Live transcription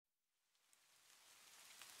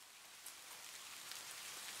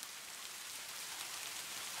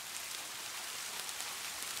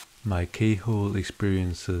My K-hole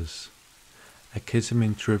experiences. A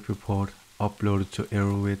ketamine trip report uploaded to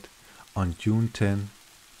Aeroid on June 10,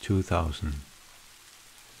 2000.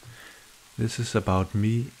 This is about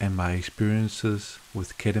me and my experiences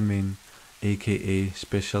with ketamine, aka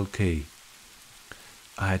Special K.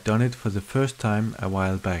 I had done it for the first time a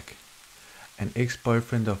while back. An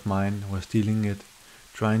ex-boyfriend of mine was dealing it,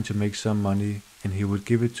 trying to make some money, and he would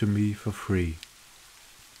give it to me for free.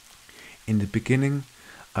 In the beginning,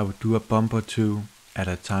 I would do a bump or two at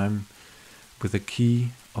a time with a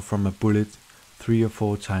key or from a bullet 3 or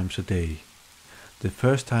 4 times a day. The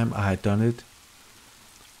first time I had done it,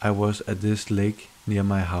 I was at this lake near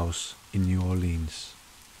my house in New Orleans.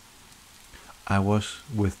 I was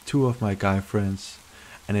with 2 of my guy friends,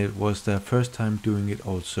 and it was their first time doing it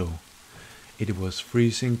also. It was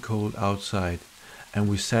freezing cold outside, and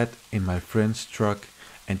we sat in my friend's truck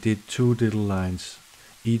and did 2 little lines,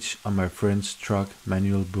 each on my friend's truck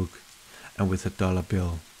manual book, and with a dollar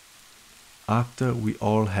bill. After we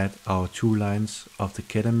all had our 2 lines of the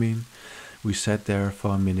ketamine, we sat there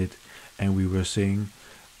for a minute and we were saying,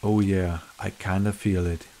 "Oh yeah, I kinda feel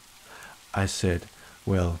it." I said,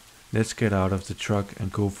 "Well, let's get out of the truck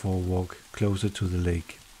and go for a walk closer to the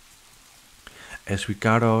lake." As we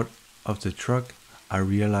got out of the truck, I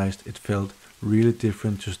realized it felt really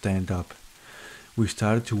different to stand up. We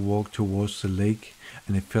started to walk towards the lake,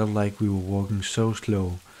 and it felt like we were walking so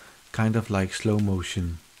slow, kind of like slow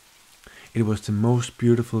motion. It was the most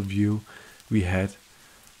beautiful view we had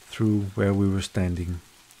through where we were standing.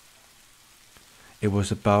 It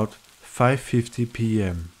was about 5:50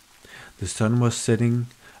 p.m. The sun was setting,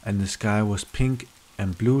 and the sky was pink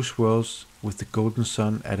and blue swirls with the golden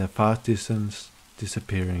sun at a far distance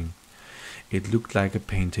disappearing. It looked like a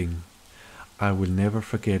painting. I will never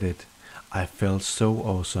forget it. I felt so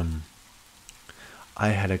awesome. I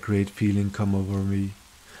had a great feeling come over me.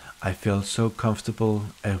 I felt so comfortable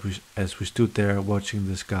as we stood there watching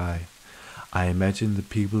the sky. I imagined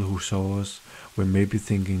the people who saw us were maybe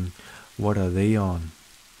thinking, what are they on?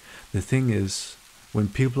 The thing is, when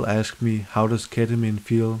people ask me how does ketamine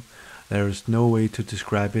feel, there is no way to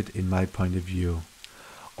describe it in my point of view.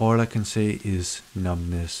 All I can say is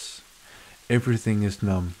numbness. Everything is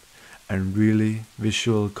numb, and really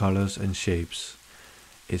visual colors and shapes.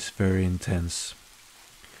 It's very intense.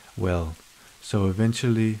 Well, so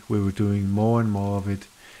eventually we were doing more and more of it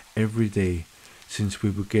every day, since we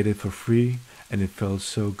would get it for free and it felt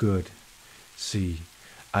so good. See,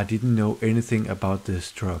 I didn't know anything about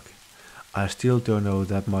this drug. I still don't know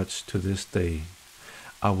that much to this day.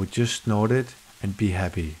 I would just snort it and be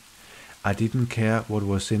happy. I didn't care what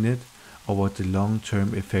was in it or what the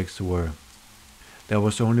long-term effects were. There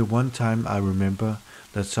was only one time I remember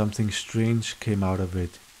that something strange came out of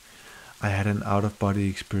it. I had an out-of-body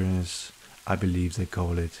experience, I believe they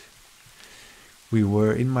call it. We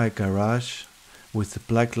were in my garage with the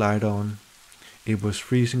black light on. It was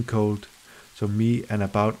freezing cold, so me and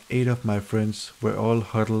about 8 of my friends were all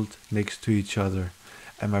huddled next to each other,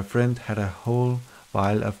 and my friend had a whole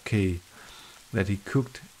vial of K that he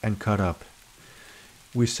cooked and cut up.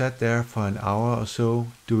 We sat there for an hour or so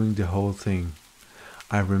doing the whole thing.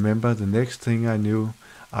 I remember the next thing I knew,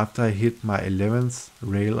 after I hit my 11th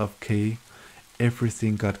rail of K,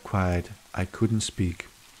 everything got quiet. I couldn't speak.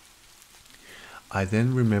 I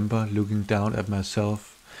then remember looking down at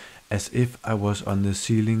myself as if I was on the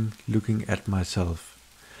ceiling looking at myself.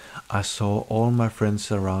 I saw all my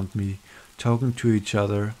friends around me talking to each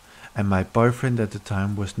other, and my boyfriend at the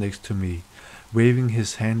time was next to me, waving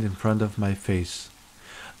his hand in front of my face.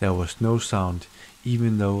 There was no sound,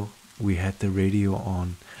 even though we had the radio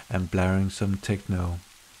on and blaring some techno.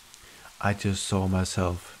 I just saw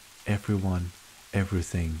myself, everyone,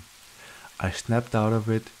 everything. I snapped out of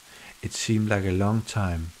it. It seemed like a long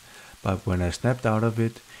time, but when I snapped out of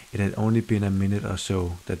it, it had only been a minute or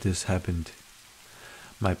so that this happened.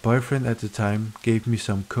 My boyfriend at the time gave me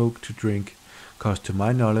some coke to drink, cause to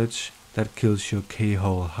my knowledge, that kills your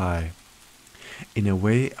K-hole high. In a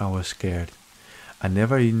way, I was scared. I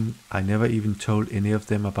never even told any of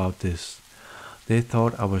them about this. They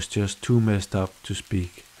thought I was just too messed up to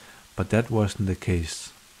speak, but that wasn't the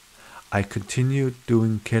case. I continued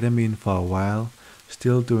doing ketamine for a while,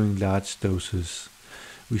 still doing large doses.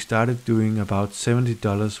 We started doing about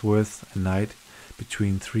 $70 worth a night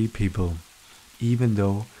between 3 people, even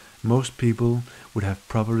though most people would have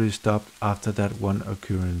probably stopped after that one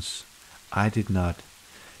occurrence. I did not,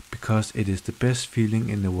 because it is the best feeling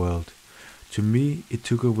in the world. To me, it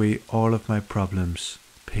took away all of my problems,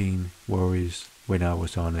 pain, worries when I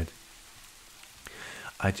was on it.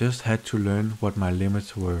 I just had to learn what my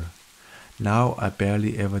limits were. Now I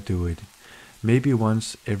barely ever do it. maybe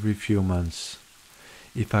once every few months.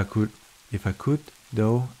 If I could,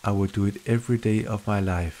 though, I would do it every day of my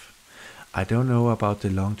life. I don't know about the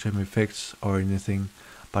long-term effects or anything,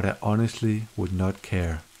 but I honestly would not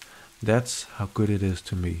care. That's how good it is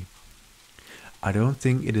to me. I don't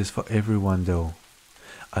think it is for everyone though.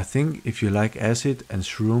 I think if you like acid and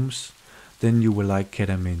shrooms, then you will like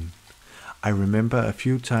ketamine. I remember a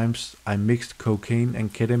few times I mixed cocaine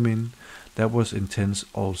and ketamine. That was intense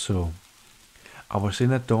also. I was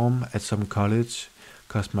in a dorm at some college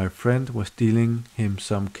cause my friend was dealing him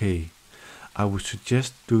some K. I would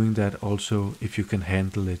suggest doing that also if you can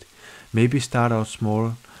handle it. Maybe start out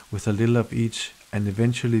small with a little of each and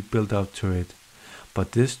eventually build up to it.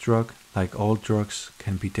 But this drug, like all drugs,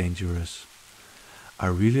 can be dangerous. I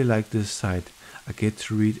really like this site. I get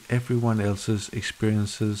to read everyone else's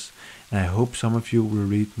experiences, and I hope some of you will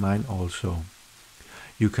read mine also.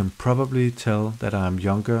 You can probably tell that I am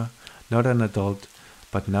younger, not an adult,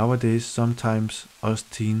 but nowadays sometimes us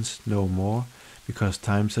teens know more because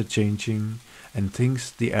times are changing and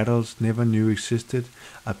things the adults never knew existed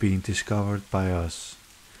are being discovered by us.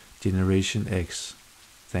 Generation X.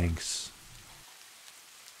 Thanks.